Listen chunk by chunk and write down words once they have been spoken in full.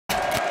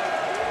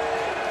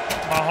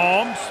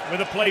Mahomes with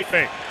a play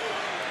fake.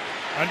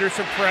 Under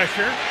some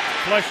pressure,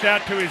 flushed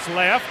out to his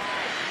left,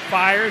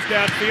 fires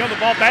downfield, the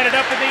ball batted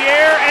up in the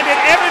air, and then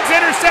Evans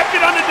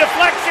intercepted on the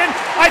deflection.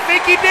 I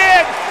think he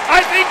did.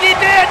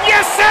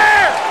 Yes, sir!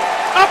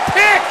 A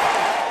pick!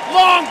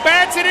 Long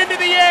bats it into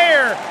the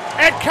air,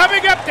 and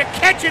coming up to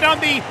catch it on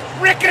the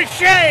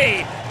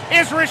ricochet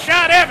is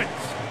Rashad Evans.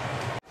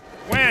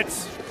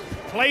 Wentz,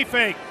 play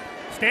fake,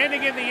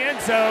 standing in the end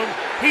zone.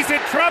 He's in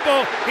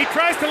trouble. He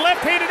tries to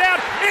left-hand it out.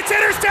 It's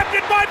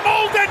intercepted by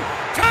Molden.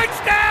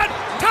 Touchdown,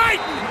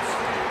 Titans!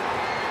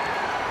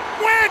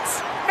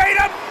 Wentz made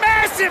a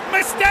massive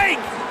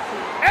mistake,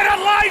 and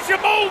Elijah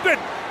Molden,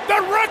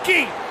 the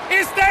rookie,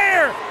 is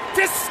there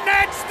to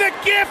snatch the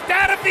gift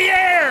out of the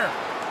air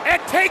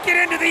and take it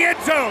into the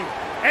end zone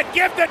and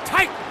give the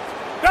Titans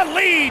the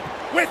lead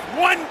with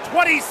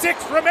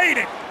 1:26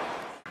 remaining.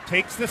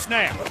 Takes the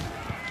snap,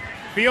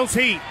 feels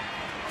heat,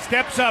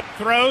 steps up,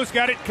 throws,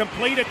 got it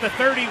complete at the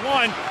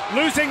 31.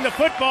 Losing the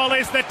football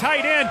is the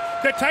tight end.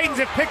 The Titans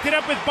have picked it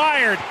up with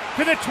Byard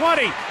to the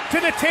 20, to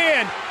the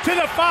 10, to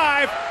the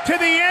 5, to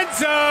the end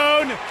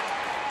zone.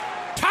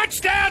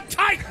 Touchdown,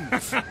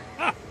 Titans!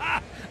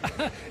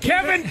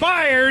 Kevin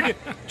Byard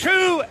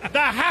to the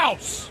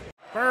house.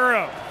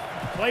 Burrow,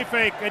 play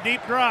fake, a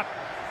deep drop.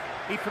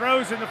 He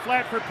throws in the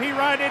flat for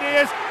Perine. It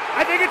is,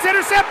 I think it's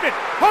intercepted.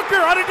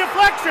 Hooker on a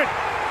deflection.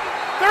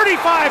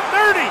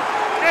 35-30.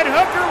 And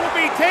Hooker will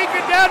be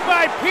taken down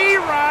by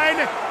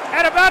Perine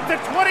at about the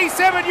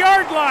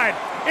 27-yard line.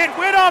 It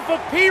went off of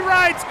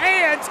Perine's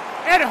hands,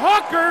 and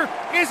Hooker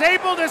is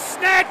able to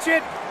snatch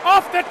it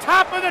off the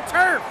top of the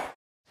turf.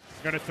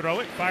 Going to throw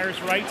it, fires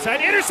right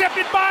side,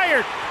 intercepted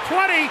Byard.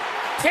 20,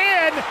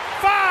 10,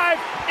 5,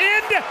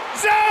 end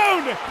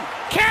zone.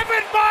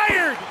 Kevin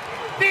Byard,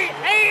 the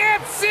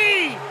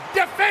AFC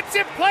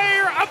Defensive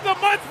Player of the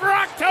Month for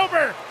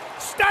October,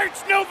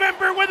 starts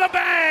November with a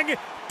bang.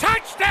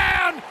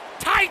 Touchdown,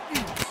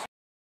 Titans!